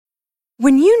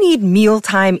When you need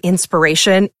mealtime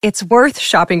inspiration, it's worth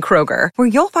shopping Kroger, where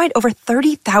you'll find over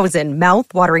 30,000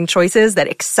 mouth-watering choices that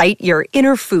excite your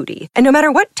inner foodie. And no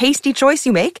matter what tasty choice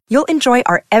you make, you'll enjoy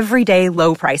our everyday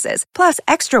low prices, plus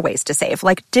extra ways to save,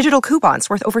 like digital coupons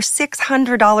worth over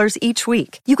 $600 each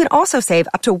week. You can also save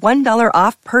up to $1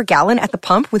 off per gallon at the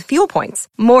pump with fuel points.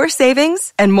 More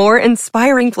savings and more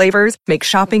inspiring flavors make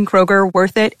shopping Kroger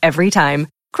worth it every time.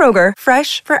 Kroger,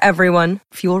 fresh for everyone.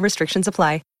 Fuel restrictions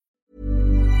apply.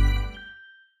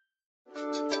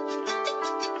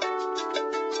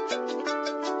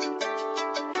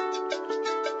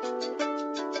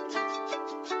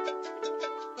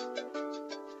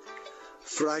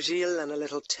 Fragile and a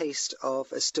little taste of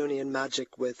Estonian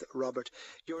magic with Robert.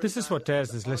 This is what Des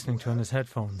is listening to on his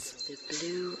headphones. The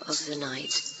Blue of the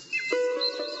Night.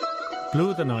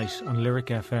 Blue of the Night on Lyric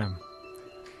FM.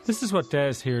 This is what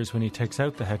Des hears when he takes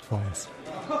out the headphones.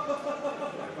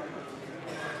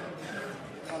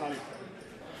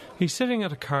 He's sitting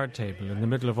at a card table in the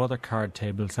middle of other card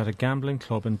tables at a gambling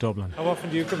club in Dublin. How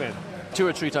often do you come in? 2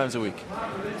 or 3 times a week.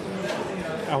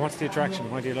 And what's the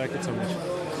attraction? Why do you like it so much?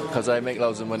 Because I make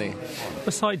loads of money.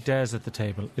 Beside Des at the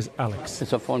table is Alex.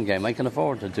 It's a fun game. I can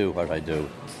afford to do what I do.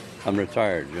 I'm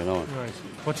retired, you know. Right.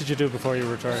 What did you do before you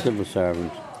retired? Civil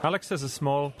servant. Alex has a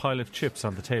small pile of chips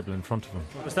on the table in front of him.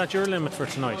 Was that your limit for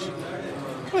tonight?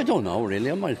 I don't know,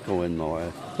 really. I might go in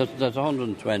more. There's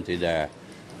 120 there.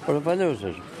 But if I lose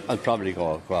it, I'll probably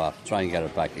go across, try and get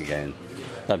it back again.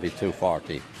 That'd be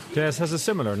 240. Des has a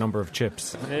similar number of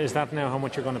chips. Is that now how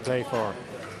much you're going to play for?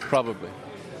 Probably.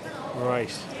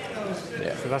 Right.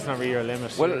 Yeah. So that's not really your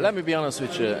limit. Well, let me be honest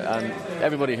with you, and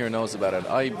everybody here knows about it.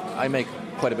 I make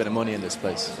quite a bit of money in this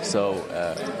place, so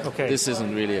this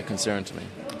isn't really a concern to me.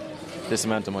 This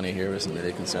amount of money here isn't really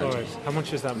a concern to me. How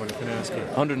much is that money, can I ask you?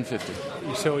 150.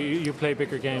 So you play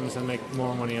bigger games and make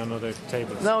more money on other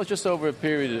tables? No, it's just over a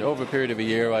period of a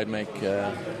year I'd make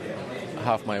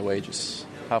half my wages.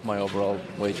 Half my overall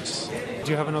wages.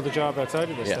 Do you have another job outside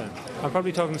of this then? I'm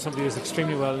probably talking to somebody who's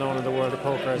extremely well known in the world of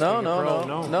poker.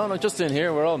 No, just in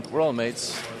here. We're all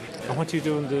mates. And what do you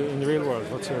do in the real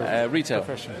world? What's your retail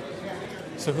profession?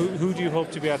 So who do you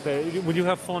hope to be at the... Will you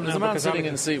have fun? There's a man sitting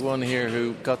in seat 1 here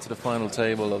who got to the final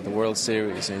table of the World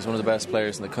Series, and he's one of the best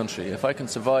players in the country. If I can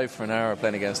survive for an hour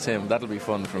playing against him, that'll be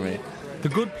fun for me. The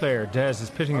good player Des is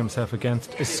pitting himself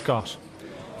against is Scott.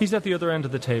 He's at the other end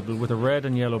of the table with a red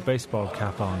and yellow baseball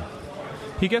cap on.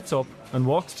 He gets up and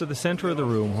walks to the centre of the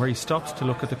room where he stops to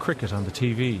look at the cricket on the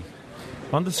TV.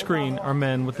 On the screen are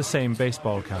men with the same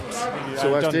baseball caps. It's a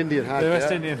West Indian hat. The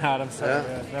West Indian hat, I'm sorry.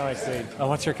 Yeah. Now I see. And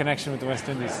what's your connection with the West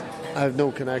Indies? I have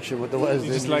no connection with the West Indies.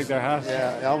 You just like their hat?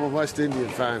 Yeah, I'm a West Indian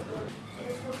fan.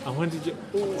 And when did you...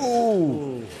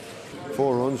 Ooh.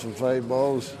 4 runs from 5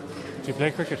 balls. Did you play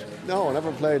cricket? No, I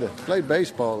never played it. Played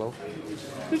baseball, though.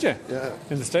 Did you? Yeah.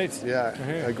 In the States?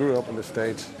 Yeah, I grew up in the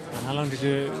States. And how long did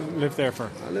you live there for?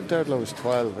 I lived there till I was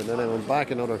 12, and then I went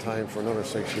back another time for another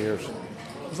 6 years.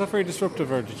 Was that very disruptive,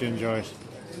 or did you enjoy it?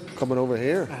 Coming over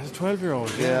here? As a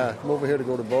 12-year-old? Yeah, come over here to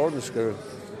go to boarding school.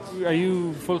 Are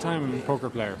you full-time poker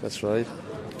player? That's right.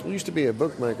 I used to be a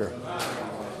bookmaker,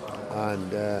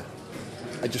 and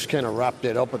I just kind of wrapped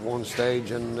it up at one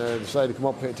stage and decided to come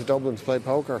up here to Dublin to play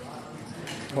poker.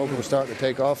 Poker was starting to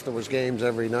take off. There was games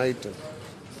every night. It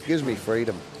gives me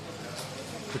freedom.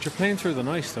 But you're playing through the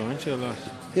night, though, aren't you, a lot?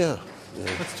 Yeah.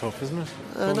 That's tough, isn't it?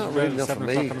 Not really enough for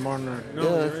me. 7 o'clock in the morning?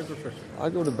 You're able for it. I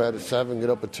go to bed at 7, get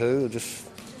up at 2.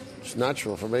 It's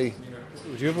natural for me.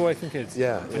 Do you have a wife and kids?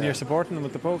 Yeah. And you're supporting them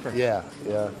with the poker? Yeah.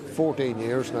 14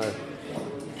 years now.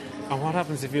 And what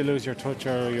happens if you lose your touch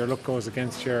or your luck goes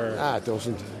against your... It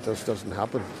doesn't. It just doesn't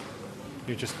happen.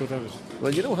 You're just good at it?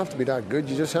 Well, you don't have to be that good.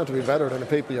 You just have to be better than the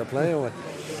people you're playing with.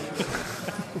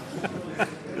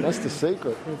 That's the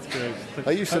secret. That's great.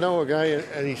 I used to know a guy,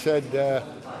 and he said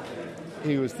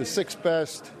he was the 6th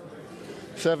best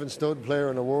 7-stud player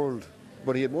in the world,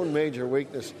 but he had one major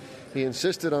weakness. He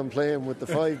insisted on playing with the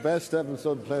 5 best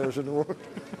 7-stud players in the world.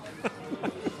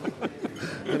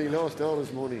 And he lost all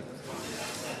his money.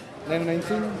 19,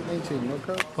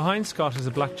 okay. Behind Scott is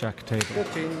a blackjack table.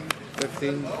 15,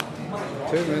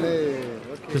 2 minutes.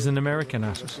 Okay. There's an American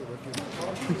at it.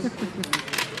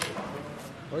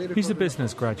 He's a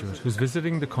business graduate who's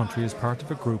visiting the country as part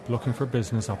of a group looking for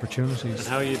business opportunities. And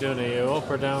how are you doing? Are you up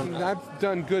or down? I've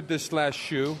done good this last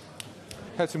shoe.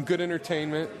 Had some good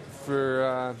entertainment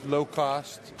for low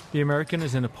cost. The American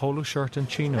is in a polo shirt and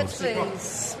chinos.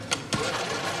 Please.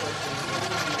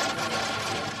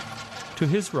 To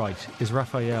his right is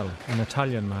Raphael, an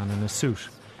Italian man in a suit.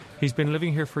 He's been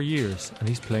living here for years and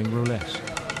he's playing roulette.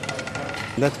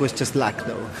 That was just luck,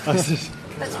 though.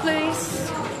 Let's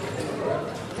please.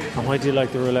 And why do you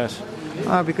like the roulette?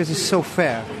 Because it's so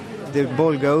fair. The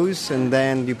ball goes and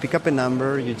then you pick up a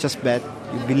number, you just bet,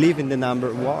 you believe in the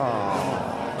number.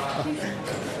 Wow.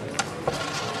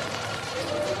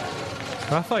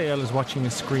 Raphael is watching a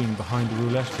screen behind the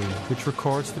roulette wheel which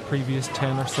records the previous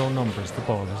 10 or so numbers the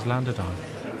ball has landed on.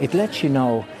 It lets you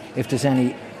know if there's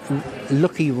any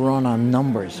lucky run on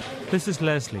numbers. This is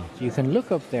Leslie. You can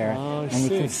look up there and you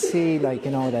can see, like,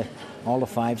 you know, that all the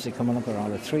 5s are coming up or all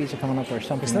the 3s are coming up or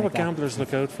something. Is that like what gamblers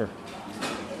look out for?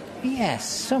 Yes,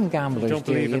 some gamblers don't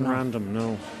believe in know. random,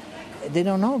 no. They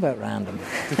don't know about random.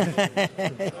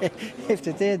 If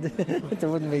they did, there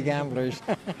wouldn't be gamblers.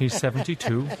 He's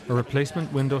 72, a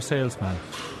replacement window salesman.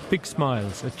 Big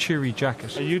smiles, a cheery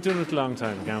jacket. Are you doing it a long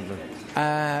time, gambling?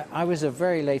 I was a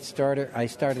very late starter. I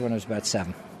started when I was about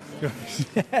 7.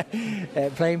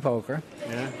 Playing poker.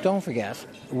 Yeah. Don't forget,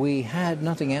 we had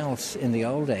nothing else in the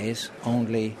old days,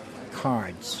 only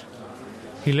cards.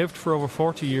 He lived for over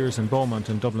 40 years in Beaumont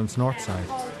in Dublin's north side.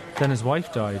 Then his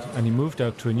wife died and he moved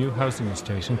out to a new housing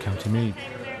estate in County Meath.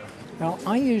 Now,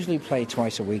 I usually play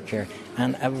twice a week here,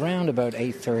 and around about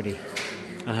 8:30.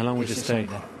 And how long would you stay?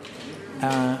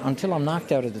 Until I'm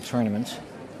knocked out of the tournament,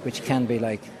 which can be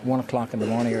like 1 o'clock in the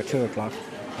morning or 2 o'clock.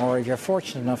 Or if you're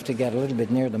fortunate enough to get a little bit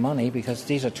near the money, because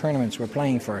these are tournaments we're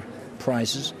playing for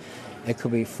prizes, it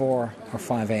could be 4 or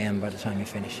 5 a.m. by the time you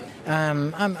finish.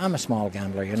 I'm a small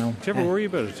gambler, you know. Do you ever worry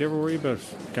about it? Do you ever worry about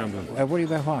gambling? Worry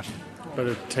about what? About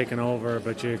it taking over,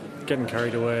 about you getting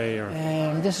carried away? Or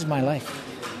this is my life.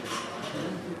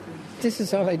 This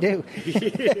is all I do.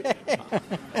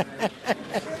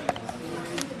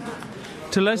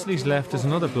 To Leslie's left is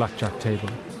another blackjack table.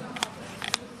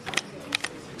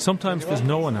 Sometimes there's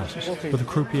no one at it, but the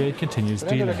croupier continues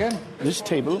dealing. This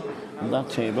table, that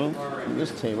table, and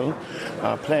this table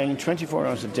are playing 24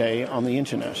 hours a day on the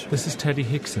internet. This is Teddy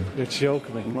Hickson. You're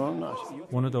joking me. No, I'm not.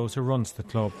 One of those who runs the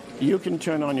club. You can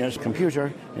turn on your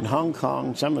computer in Hong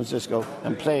Kong, San Francisco,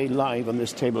 and play live on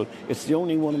this table. It's the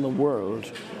only one in the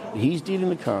world. He's dealing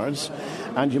the cards,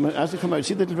 and as they come out,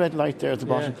 see the little red light there at the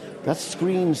bottom? Yeah. That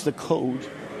screens the code.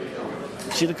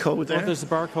 See the code there? Oh, there's a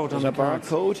barcode on the cards.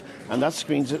 There's a barcode, and that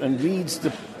screens it and reads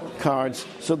the cards,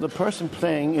 so the person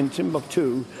playing in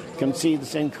Timbuktu can see the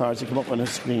same cards that come up on his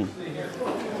screen.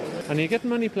 And you get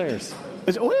many players?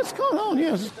 It's going on,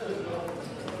 yes.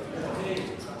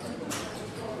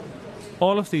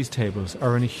 All of these tables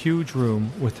are in a huge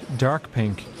room with dark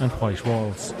pink and white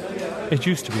walls. It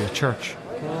used to be a church.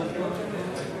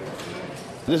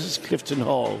 This is Clifton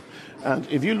Hall. And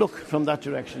if you look from that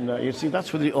direction there, you see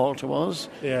that's where the altar was.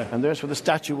 Yeah. And there's where the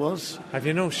statue was. Have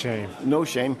you no shame? No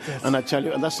shame. Yes. And I tell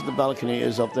you, and that's where the balcony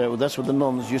is up there. That's where the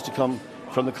nuns used to come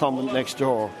from the convent next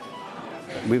door.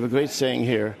 We have a great saying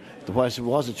here, that whilst it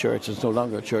was a church, it's no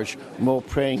longer a church. More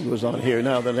praying goes on here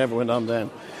now than ever went on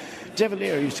then. De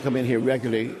Valera used to come in here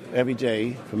regularly, every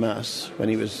day for Mass, when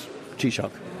he was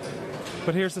Taoiseach.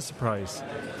 But here's the surprise.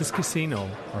 This casino,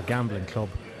 or gambling club,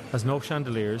 has no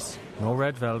chandeliers, no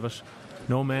red velvet,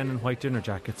 no men in white dinner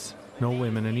jackets, no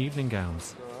women in evening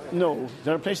gowns. No,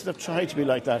 there are places that try to be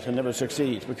like that and never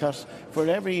succeed, because for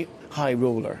every high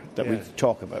roller that we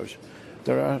talk about,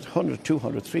 there are 100,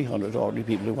 200, 300 ordinary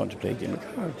people who want to play a game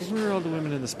of cards. Where are all the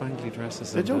women in the spangly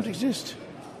dresses? They don't exist.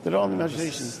 They're all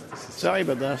imagination. Sorry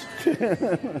about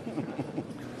that.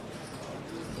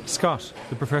 Scott,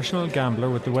 the professional gambler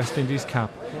with the West Indies cap,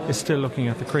 is still looking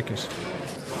at the cricket.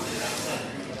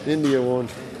 India won.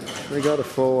 We got a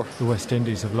 4. The West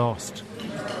Indies have lost.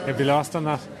 Have you lost on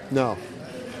that? No.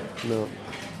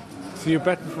 So you're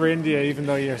betting for India even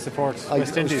though you support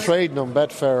West Indies? I was trading on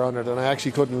Betfair on it and I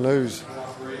actually couldn't lose.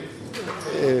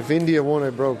 If India won, I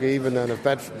broke even, and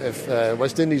if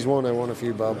West Indies won, I won a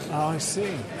few bob. Oh, I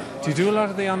see. Do you do a lot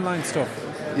of the online stuff?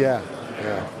 Yeah.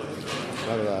 A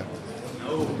lot of that.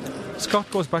 Scott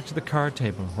goes back to the card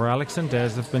table, where Alex and Des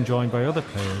have been joined by other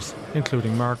players,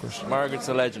 including Margaret. Margaret's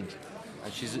a legend.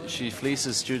 And she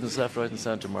fleeces students left, right and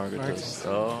centre, Margaret does.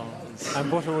 Oh. And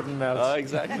butter wouldn't melt. Oh,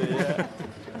 exactly, yeah.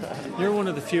 You're one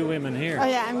of the few women here. I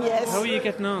am, yes. How are you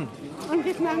getting on? I'm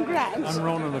getting on grand. I'm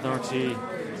Ronan with RTE.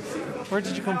 Where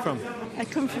did you come from? I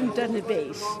come from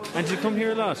Donaghbase. And do you come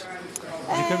here a lot?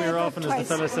 Do you come here often, as the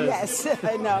fella says? Yes,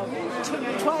 I know.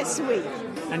 Twice a week.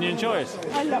 And you enjoy it?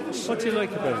 I love it. What do you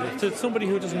like about it? To somebody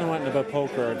who doesn't know anything about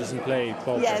poker or doesn't play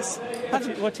poker. Yes.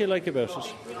 What do you like about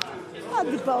it? Oh,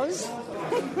 the buzz.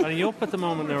 Are you up at the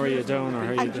moment now, or are you down? Or how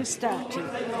are you I'm just starting.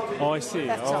 Oh, I see.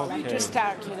 That's all. I'm just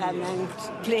starting and then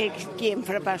play a game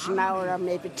for about an hour or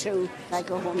maybe 2. I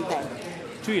go home then.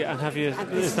 Do you? And have you... And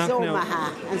this is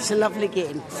Omaha, and it's a lovely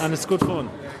game. And it's good fun?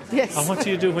 Yes. And what do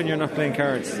you do when you're not playing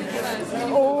cards?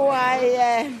 Oh,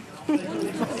 I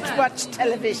watch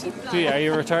television. Are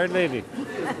you a retired lady?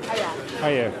 I am.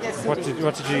 Are you? Yes,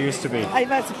 what did you used to be? I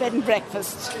was a bed and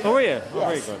breakfast. Oh, were you? Yes. Oh,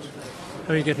 very good.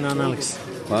 How are you getting on, Alex?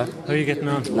 What? How are you getting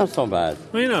on? Not so bad.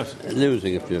 Are you not?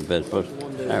 Losing a few bits, but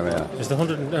there we are. Is the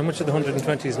how much of the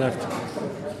 120s left?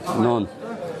 None.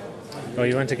 Oh,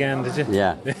 you went again, did you?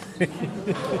 Yeah.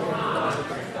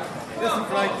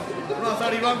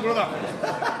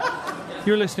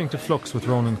 You're listening to Flux with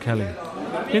Ronan Kelly.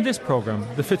 In this programme,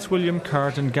 the Fitzwilliam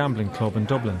Card and Gambling Club in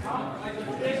Dublin.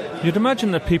 You'd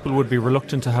imagine that people would be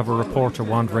reluctant to have a reporter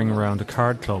wandering around a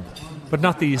card club, but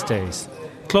not these days.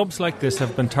 Clubs like this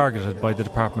have been targeted by the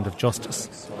Department of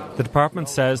Justice. The department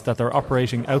says that they're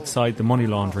operating outside the money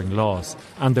laundering laws,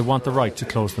 and they want the right to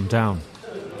close them down.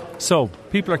 So,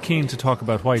 people are keen to talk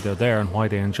about why they're there and why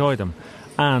they enjoy them,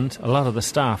 and a lot of the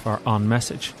staff are on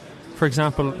message. For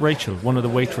example, Rachel, one of the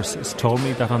waitresses, told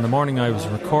me that on the morning I was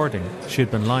recording, she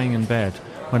had been lying in bed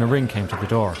when a ring came to the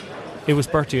door. It was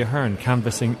Bertie Ahern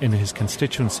canvassing in his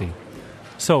constituency.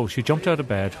 So she jumped out of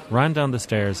bed, ran down the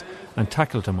stairs and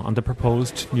tackled him on the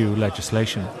proposed new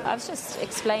legislation. I was just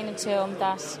explaining to him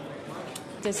that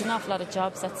there's an awful lot of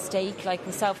jobs at stake, like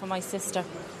myself and my sister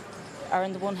are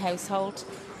in the one household.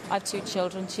 I have 2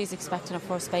 children. She's expecting her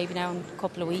first baby now in a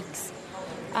couple of weeks.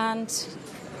 And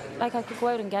I could go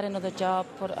out and get another job,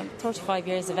 but I'm 35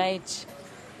 years of age.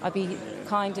 I'd be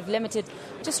kind of limited.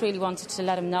 Just really wanted to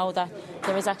let him know that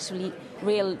there is actually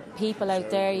real people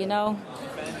out there,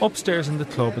 Upstairs in the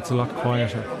club, it's a lot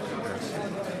quieter.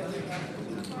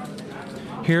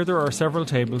 Here there are several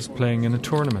tables playing in a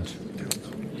tournament.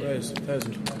 Rise,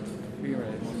 1,000.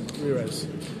 Re-rise.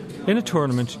 In a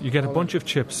tournament, you get a bunch of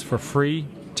chips for free,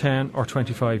 10 or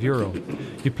 25 euro.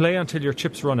 You play until your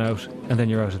chips run out, and then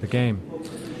you're out of the game.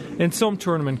 In some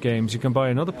tournament games, you can buy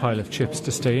another pile of chips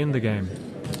to stay in the game.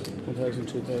 1,000,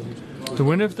 2,000. The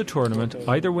winner of the tournament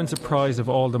either wins a prize of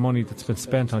all the money that's been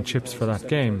spent on chips for that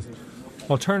game.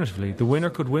 Alternatively, the winner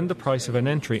could win the price of an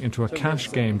entry into a cash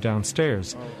game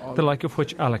downstairs, the like of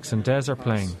which Alex and Des are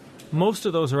playing. Most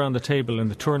of those around the table in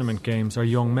the tournament games are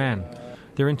young men.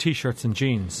 They're in T-shirts and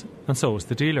jeans, and so is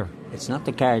the dealer. It's not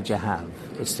the cards you have,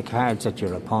 it's the cards that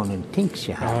your opponent thinks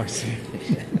you have. Oh, I see.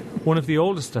 One of the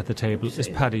oldest at the table is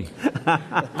Paddy.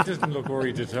 He doesn't look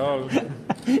worried at all.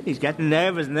 He's getting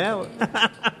nervous now.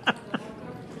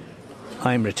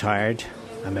 I'm retired.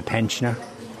 I'm a pensioner.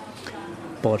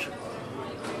 But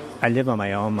I live on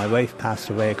my own. My wife passed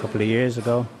away a couple of years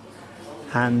ago.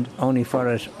 And only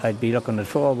for it, I'd be looking at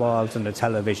 4 walls and the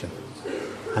television.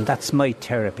 And that's my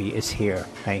therapy, is here,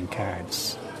 playing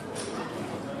cards.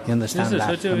 You understand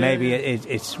that? Maybe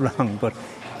it's wrong, but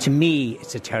to me,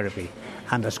 it's a therapy.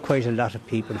 And there's quite a lot of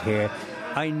people here.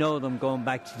 I know them going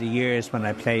back to the years when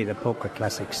I played the Poker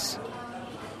Classics.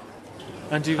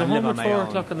 And do you go home at 4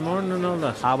 o'clock in the morning and all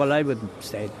that? Well, I wouldn't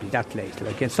say it'd be that late.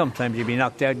 And sometimes you'd be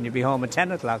knocked out and you'd be home at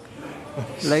 10 o'clock.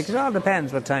 It all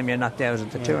depends what time you're knocked out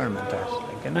at the tournament.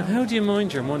 And how do you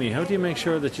mind your money? How do you make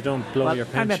sure that you don't blow your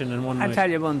pension in one night? I'll tell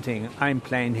you one thing. I'm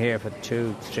playing here for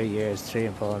 2-3 years, 3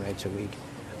 and 4 nights a week.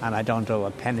 And I don't owe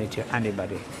a penny to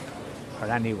anybody or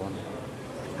anyone.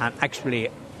 And actually,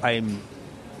 I'm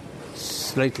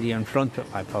slightly in front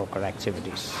of my poker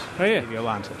activities. Oh, yeah? If you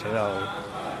wanted to know.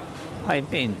 I've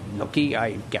been lucky.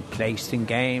 I get placed in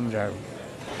games, or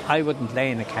I wouldn't play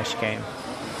in a cash game.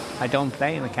 I don't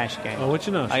play in a cash game. Oh, would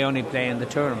you not? I only play in the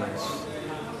tournaments.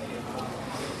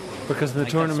 Because in the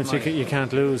tournaments you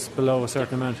can't lose below a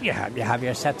certain amount? You have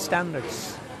your set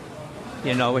standards.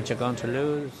 You know what you're going to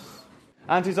lose.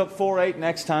 Ante's up 4-8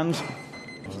 next hand.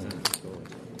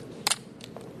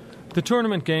 The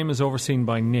tournament game is overseen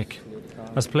by Nick.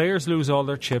 As players lose all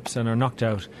their chips and are knocked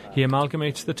out, he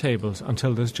amalgamates the tables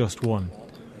until there's just one.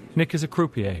 Nick is a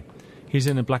croupier. He's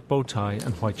in a black bow tie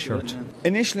and white shirt.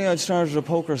 Initially, I'd started a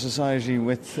poker society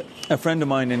with a friend of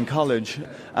mine in college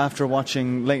after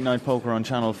watching Late Night Poker on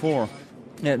Channel 4.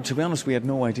 To be honest, we had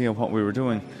no idea what we were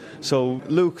doing. So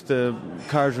Luke, the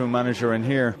card room manager in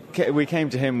here, we came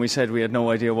to him, we said we had no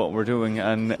idea what we were doing,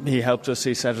 and he helped us,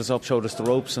 he set us up, showed us the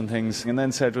ropes and things, and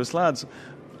then said to us, lads,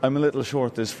 I'm a little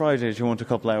short this Friday, do you want a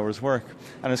couple hours work?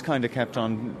 And it's kind of kept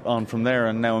on from there,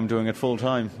 and now I'm doing it full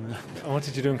time. And what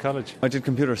did you do in college? I did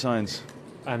computer science.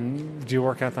 And do you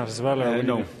work at that as well?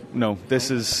 Or No. This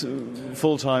is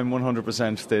full-time,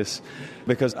 100% this.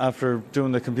 Because after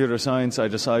doing the computer science, I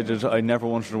decided I never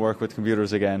wanted to work with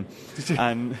computers again.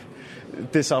 And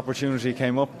this opportunity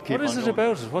came up. What is it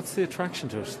about it? What's the attraction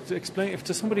to it? Explain if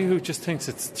to somebody who just thinks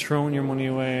it's throwing your money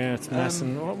away, it's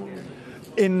messing.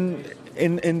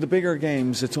 In the bigger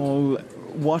games, it's all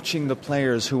watching the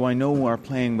players who I know are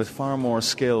playing with far more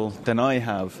skill than I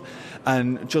have,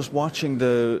 and just watching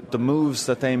the moves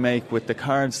that they make with the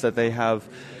cards that they have.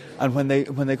 And when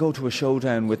they go to a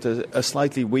showdown with a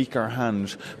slightly weaker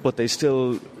hand, but they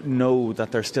still know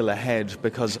that they're still ahead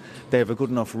because they have a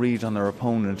good enough read on their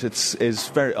opponent,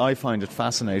 I find it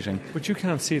fascinating. But you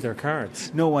can't see their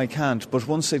cards. No, I can't. But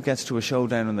once it gets to a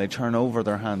showdown and they turn over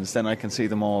their hands, then I can see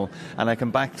them all, and I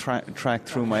can backtrack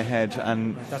through my head.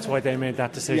 And that's why they made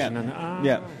that decision.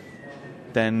 Yeah.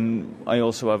 Then I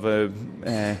also have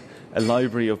a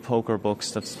library of poker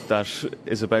books that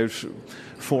is about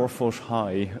 4 foot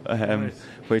high,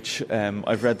 which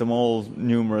I've read them all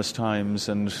numerous times.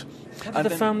 And what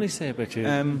did the family say about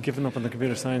you giving up on the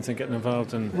computer science and getting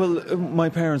involved in? Well, my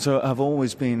parents have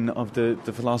always been of the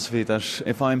philosophy that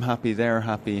if I'm happy, they're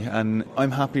happy, and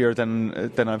I'm happier than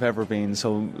I've ever been.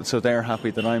 So they're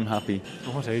happy that I'm happy.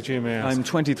 What age are you, may I ask? I'm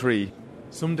 23.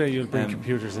 Someday you'll bring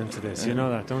computers into this. You know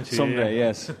that, don't you? Someday,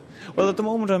 yes. Well, at the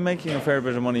moment I'm making a fair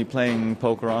bit of money playing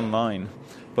poker online,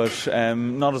 but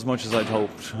not as much as I'd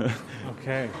hoped.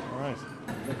 Okay, all right.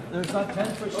 There's that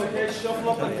 10 for okay, shuffle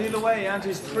up and deal away.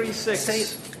 Auntie's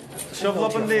 3-6. Shuffle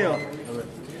up and deal.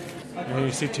 And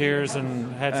you see tears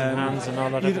and heads and hands and all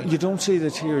that. You don't see the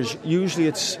tears. Usually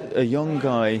it's a young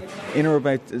guy in or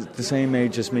about the same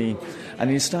age as me, and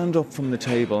he'll stand up from the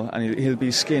table and he'll be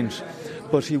skint.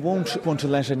 But he won't want to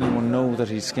let anyone know that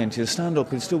he's skint. He'll stand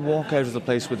up, he'll still walk out of the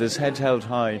place with his head held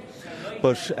high.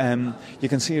 But you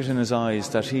can see it in his eyes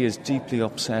that he is deeply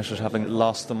upset at having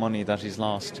lost the money that he's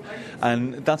lost.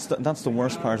 And that's the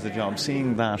worst part of the job,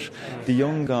 seeing that the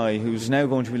young guy who's now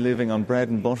going to be living on bread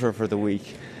and butter for the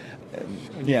week.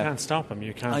 You can't stop him.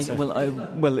 You can't.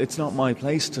 Well, it's not my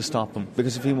place to stop him,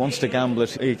 because if he wants to gamble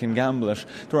it, he can gamble it.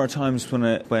 There are times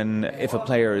when if a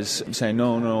player is saying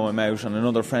no, I'm out, and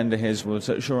another friend of his will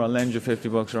say, sure, I'll lend you $50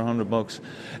 or $100.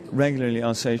 Regularly,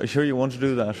 I'll say, sure, you want to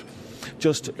do that?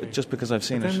 Just because I've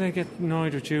seen but it. Then they get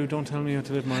annoyed with you. Don't tell me how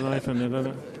to live my life.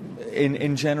 And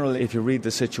in general, if you read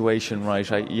the situation right,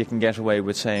 you can get away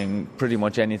with saying pretty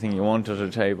much anything you want at a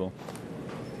table.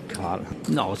 God,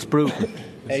 no, it's brutal.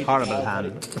 It's horrible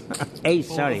hand. 8,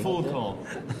 sorry. Full call.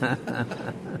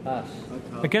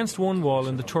 Against one wall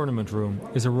in the tournament room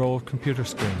is a row of computer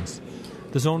screens.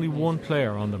 There's only one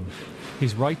player on them.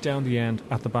 He's right down the end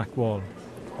at the back wall,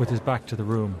 with his back to the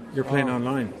room. You're playing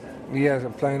online? Yes,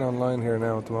 I'm playing online here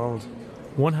now at the moment.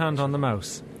 One hand on the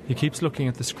mouse. He keeps looking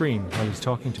at the screen while he's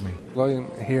talking to me.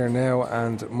 I'm here now,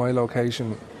 and my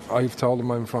location, I've told him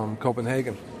I'm from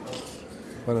Copenhagen.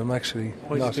 But I'm actually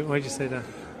not. Why'd you say that?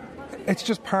 It's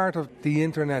just part of the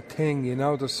internet thing, you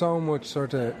know. There's so much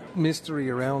sort of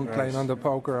mystery around playing on the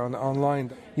poker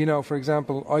online. You know, for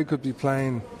example, I could be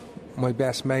playing my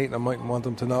best mate and I mightn't want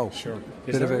them to know. Sure.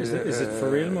 Is it for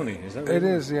real money? Is that real it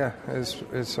money? Is, yeah.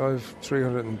 I've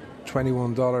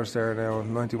 $321 there now,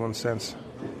 91 cents.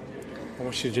 How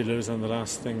much did you lose on the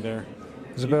last thing there?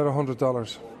 It's about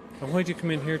 $100. And why do you come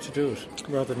in here to do it,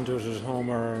 rather than do it at home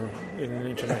or in an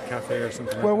internet cafe or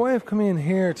something like Well, that? why I've come in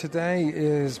here today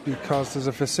is because there's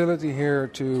a facility here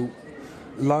to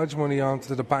lodge money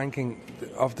onto the banking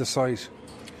of the site.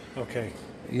 Okay.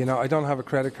 You know, I don't have a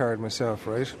credit card myself,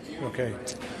 right? Okay.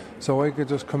 So I could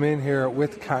just come in here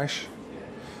with cash,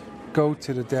 go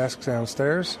to the desk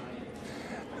downstairs,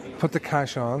 put the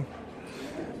cash on,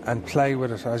 and play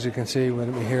with it, as you can see with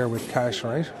me here with cash,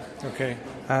 right? Okay.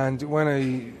 And when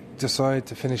I decide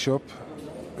to finish up,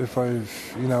 if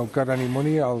I've got any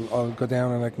money, I'll go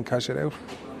down and I can cash it out.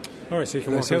 All right, so you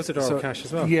can walk out the door with cash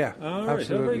as well? Yeah, all right,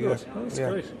 absolutely. Very good. Yeah. Oh, that's yeah.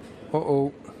 great.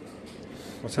 Uh-oh.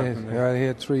 What's happening there? He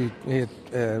had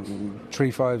three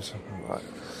fives,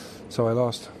 so I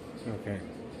lost. Okay.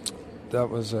 That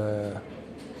was... So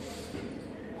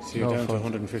you're down to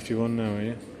 151 now, are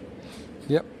you?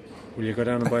 Yep. Will you go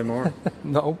down and buy more?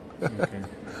 No. Okay.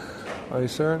 I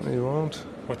certainly won't.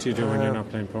 What do you do when you're not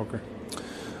playing poker?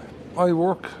 I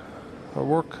work.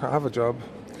 I have a job.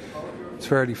 It's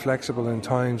fairly flexible in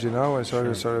times, you know. I sort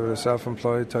of a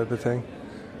self-employed type of thing.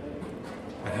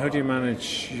 And how do you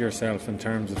manage yourself in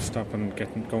terms of stopping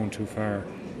going too far?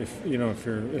 If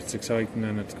it's exciting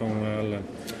and it's going well, and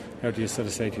how do you sort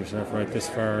of say to yourself, right, this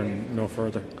far and no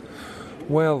further?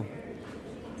 Well,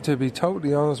 to be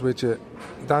totally honest with you,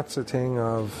 that's a thing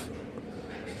of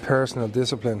personal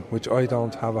discipline, which I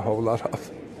don't have a whole lot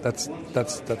of. That's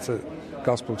a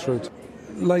gospel truth.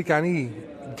 Like any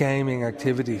gaming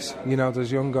activities,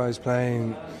 there's young guys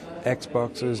playing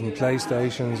Xboxes and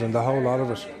PlayStations and the whole lot of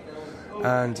it.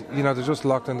 And, they're just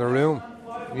locked in their room.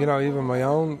 Even my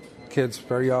own kids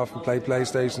very often play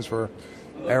PlayStations for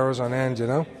hours on end,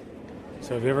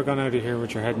 So have you ever gone out of here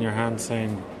with your head in your hand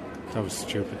saying, That was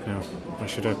stupid now. I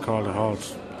should have called a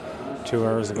halt 2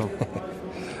 hours ago.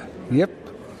 Yep,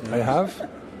 I have.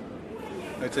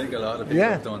 I think a lot of people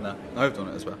have done that. I've done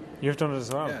it as well. You've done it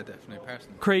as well? Yeah, definitely,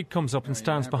 personally. Craig comes up and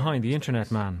stands behind the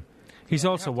internet man. He's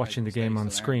also watching the game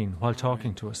on screen while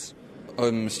talking to us.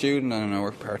 I'm a student and I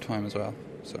work part-time as well.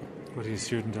 So. What are you a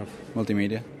student of?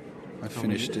 Multimedia. I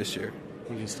finished this year.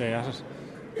 Will you stay at it?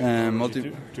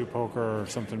 Do poker or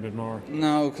something a bit more?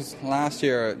 No, because last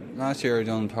year I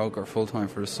done poker full-time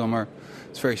for the summer.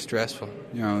 It's very stressful.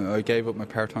 You know, I gave up my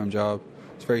part-time job.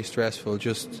 It's very stressful.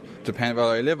 Just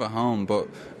I live at home, but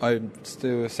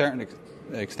to a certain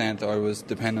extent I was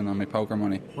dependent on my poker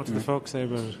money. What did the folks say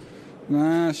about it?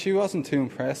 Nah, she wasn't too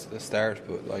impressed at the start,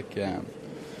 but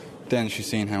then she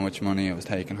seen how much money I was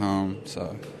taking home.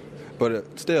 So, but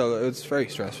it's very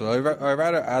stressful. I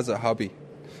rather as a hobby,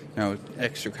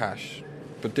 extra cash,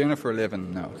 but doing it for a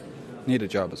living, no, need a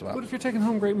job as well. But if you're taking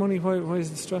home great money, why is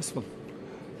it stressful?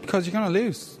 Because you're going to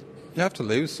lose. You have to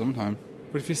lose sometime.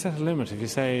 But if you set a limit, if you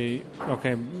say,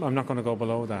 okay, I'm not going to go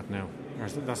below that now,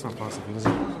 that's not possible, is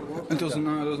it? It doesn't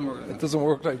work like that. It doesn't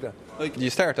work like that. Like, you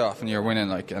start off and you're winning,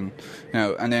 and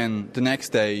then the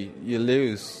next day you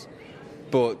lose.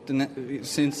 But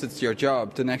since it's your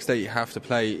job, the next day you have to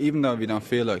play, even though you don't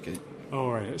feel like it. Oh,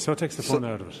 right. So it takes the fun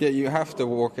out of it. Yeah, you have to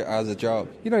work it as a job.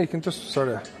 You can just sort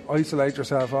of isolate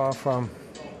yourself off from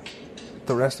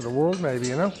the rest of the world, maybe,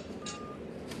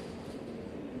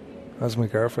 That's my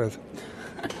girlfriend.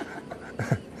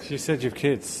 She said you've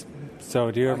kids.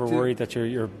 So do you ever worry that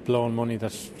you're blowing money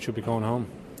that should be going home?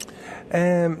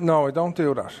 No, I don't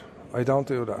do that.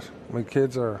 My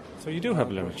kids are... So you do have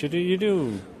a limit. You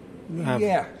do have...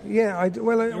 Yeah.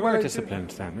 You're disciplined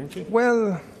then, aren't you?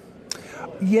 Well,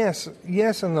 yes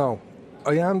and no.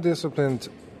 I am disciplined,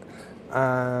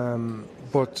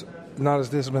 but not as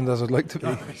disciplined as I'd like to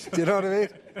be. Do you know what I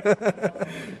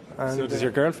mean? So does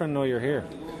your girlfriend know you're here?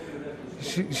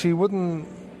 She wouldn't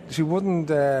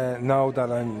know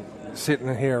that I'm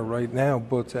sitting here right now,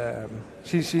 but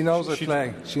she knows I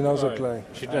play. She knows I play.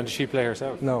 Does she play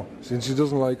herself? No, she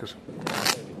doesn't like it.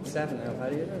 7 now,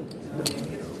 Paddy.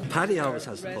 Paddy always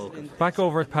has the poker. Back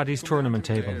over at Paddy's tournament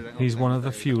table, he's one of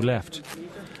the few left.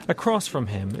 Across from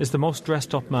him is the most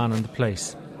dressed up man in the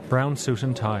place. Brown suit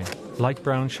and tie, light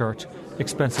brown shirt,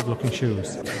 expensive looking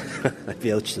shoes. I'd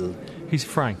be out still. He's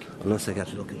Frank. Unless I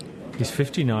get lucky. He's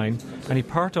 59 and he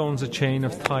part owns a chain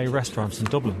of Thai restaurants in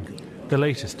Dublin, the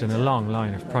latest in a long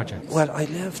line of projects. Well, I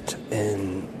lived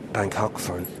in Bangkok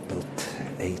for about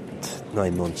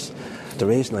 8-9 months. The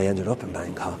reason I ended up in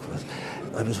Bangkok was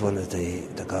I was one of the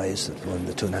guys that won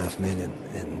the 2.5 million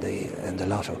in the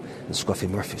lotto in Scruffy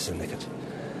Murphy syndicate.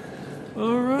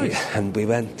 All right. Yeah, and we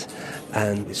went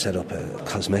and we set up a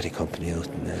cosmetic company out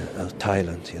in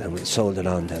Thailand. We sold it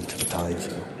on then to the Thais.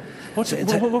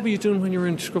 What were you doing when you were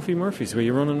in Scruffy Murphy's? Were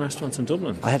you running restaurants in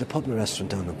Dublin? I had a pub and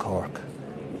restaurant down in Cork.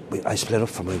 I split up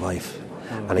from my wife,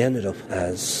 and I ended up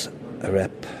as a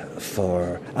rep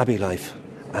for Abbey Life,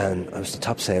 and I was the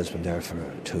top salesman there for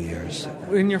 2 years.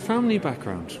 In your family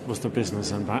background, was there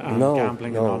business and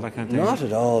gambling and all that kind of thing? Not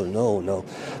at all, no.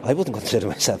 I wouldn't consider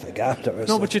myself a gambler.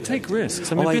 No, but you take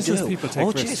risks. I mean, business people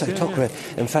take risks. Oh, jeez, I took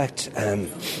risks. In fact,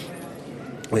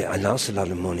 I lost a lot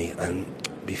of money, and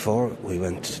before we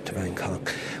went to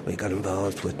Bangkok, we got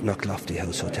involved with Knocklofty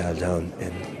House Hotel down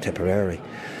in Tipperary,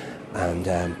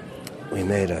 and we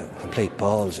made a complete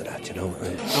balls of that,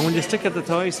 And will you stick at the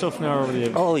Thai stuff now?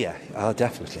 Oh, yeah,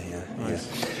 definitely, yeah. Nice.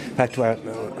 Yeah. In fact,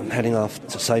 I'm heading off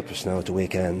to Cyprus now at the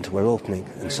weekend. We're opening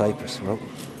in Cyprus. We're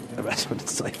a restaurant in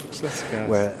Cyprus,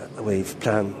 where we've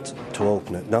planned to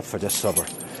open it, not for this summer.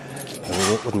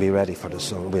 We wouldn't be ready for this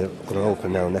summer. We're going to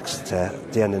open now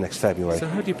the end of next February. So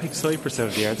how do you pick Cyprus out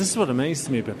of the air? This is what amazes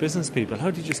me about business people. How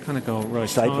do you just kind of go, right,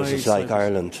 Cyprus is like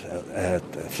Ireland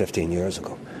 15 years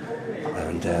ago.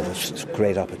 And there's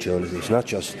great opportunities, not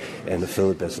just in the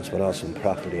food business, but also in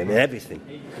property and everything.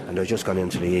 And they've just gone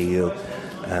into the EU.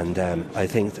 And I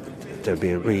think there'll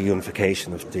be a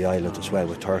reunification of the island as well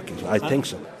with Turkey. I think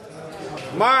so.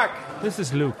 Mark! This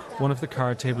is Luke, one of the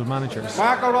card table managers.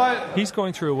 Mark O'Reilly. He's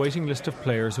going through a waiting list of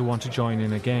players who want to join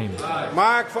in a game.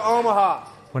 Mark for Omaha.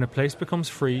 When a place becomes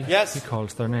free, he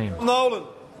calls their name. Nolan.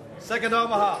 Second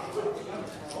Omaha.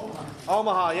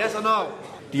 Omaha, yes or no?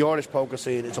 The Irish poker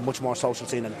scene is a much more social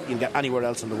scene than you can get anywhere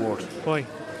else in the world. Why?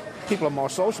 People are more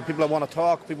social. People want to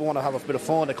talk. People want to have a bit of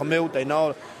fun. They come out. They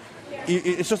know.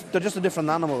 They're just a different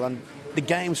animal, and the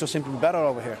games just simply better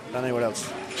over here than anywhere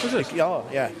else. Is it?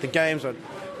 Yeah. The games are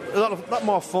a lot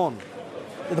more fun.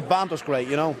 The banter's great,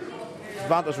 The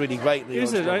banter's really great.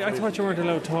 Is it? I thought you weren't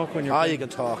allowed to talk when you're playing. You can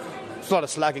talk. There's a lot of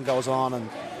slagging goes on and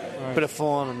a bit of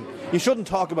fun. And you shouldn't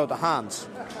talk about the hands.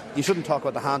 you shouldn't talk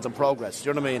about the hands on progress. Do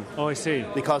you know what I mean? Oh, I see.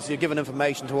 Because you're giving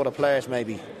information to other players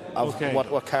maybe of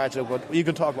what cards are good. You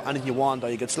can talk about anything you want, or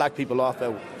you can slag people off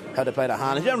about how they play the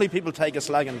hand. And generally people take a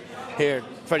slagging here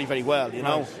very, very well, you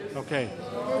know. Okay.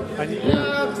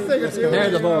 Near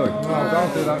the board. No,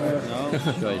 don't do that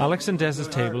now. Alex and Des's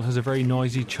table has a very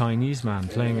noisy Chinese man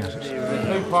playing at it.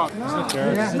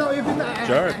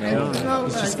 Jared,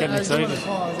 he's just getting excited.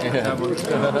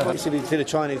 You see the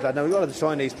Chinese lad. Now, we got the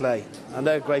Chinese play, and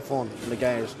they're great fun in the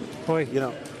games. Why? You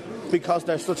know, because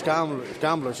they're such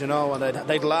gamblers, you know, and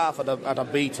they'd laugh at the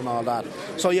beats and all that.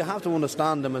 So you have to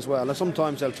understand them as well. And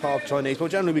sometimes they'll talk Chinese, but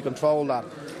generally we control that.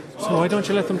 So why don't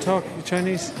you let them talk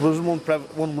Chinese? There's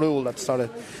one rule that's sort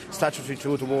of statutory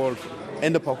throughout the world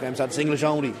in the poker games, that's English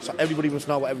only. So everybody must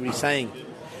know what everybody's saying.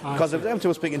 Because if them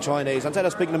two are speaking Chinese, instead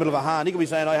of speaking in the middle of a hand, he could be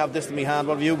saying, I have this in my hand,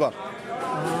 what have you got?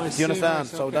 Do you understand?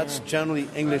 So that's generally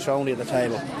English only at the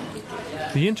table.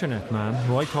 The internet man,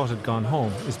 who I thought had gone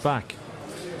home, is back.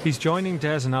 He's joining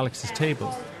Des and Alex's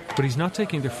table, but he's not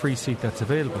taking the free seat that's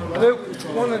available. Luke,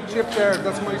 one of the chip there,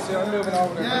 that's my seat, I'm moving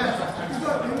over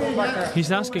there.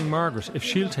 He's asking Margaret if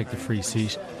she'll take the free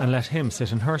seat and let him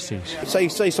sit in her seat.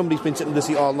 Say somebody's been sitting in the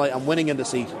seat all night and winning in the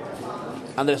seat,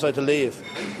 and they decide to leave.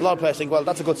 A lot of players think, well,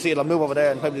 that's a good seat, I'll move over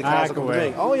there and maybe the class will come to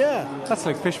me. Oh, yeah. That's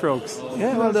like fish ropes.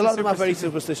 Yeah, well, a lot of them are very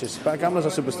superstitious. Gamblers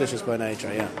are superstitious by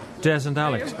nature, yeah. Des and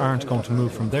Alex aren't going to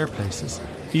move from their places,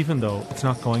 even though it's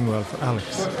not going well for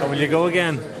Alex. Or will you go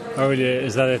again? Or will you,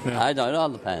 is that it now? I don't know, it all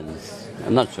depends.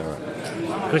 I'm not sure.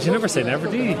 But you never say never,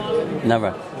 do you?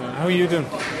 Never. How are you doing?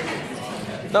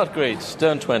 Not great.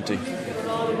 Down 20. Down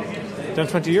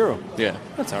 €20? Yeah.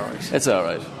 That's all right. It's all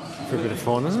right. For a bit of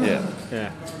fun, isn't it?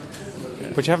 Yeah.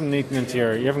 But you haven't eaten into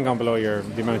you haven't gone below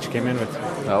the amount you came in with.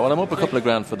 Well, I'm up a couple of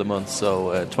grand for the month,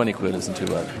 so 20 quid isn't too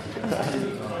bad.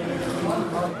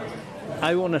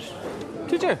 I won it.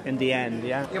 Did you? In the end,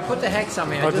 yeah. You put the hex on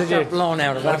me. I Oh, just did you? got blown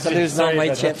out of it after losing all my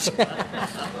chips.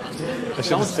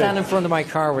 Don't stand in front of my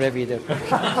car, whatever you do.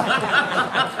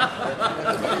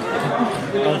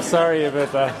 I'm sorry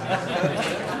about that.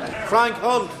 Frank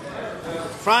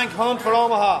Hunt for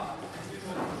Omaha.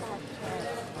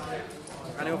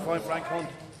 Anyone find Frank Hunt?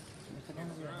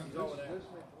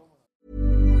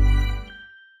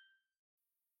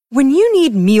 When you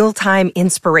need mealtime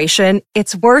inspiration,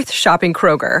 it's worth shopping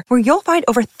Kroger, where you'll find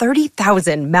over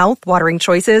 30,000 mouth-watering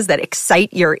choices that excite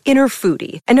your inner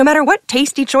foodie. And no matter what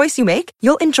tasty choice you make,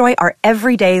 you'll enjoy our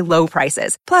everyday low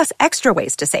prices, plus extra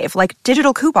ways to save, like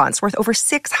digital coupons worth over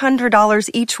 $600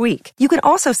 each week. You can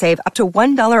also save up to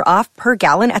 $1 off per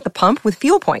gallon at the pump with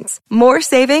fuel points. More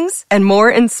savings and more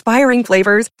inspiring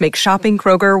flavors make shopping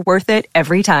Kroger worth it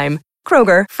every time.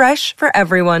 Kroger, fresh for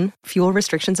everyone. Fuel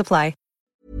restrictions apply.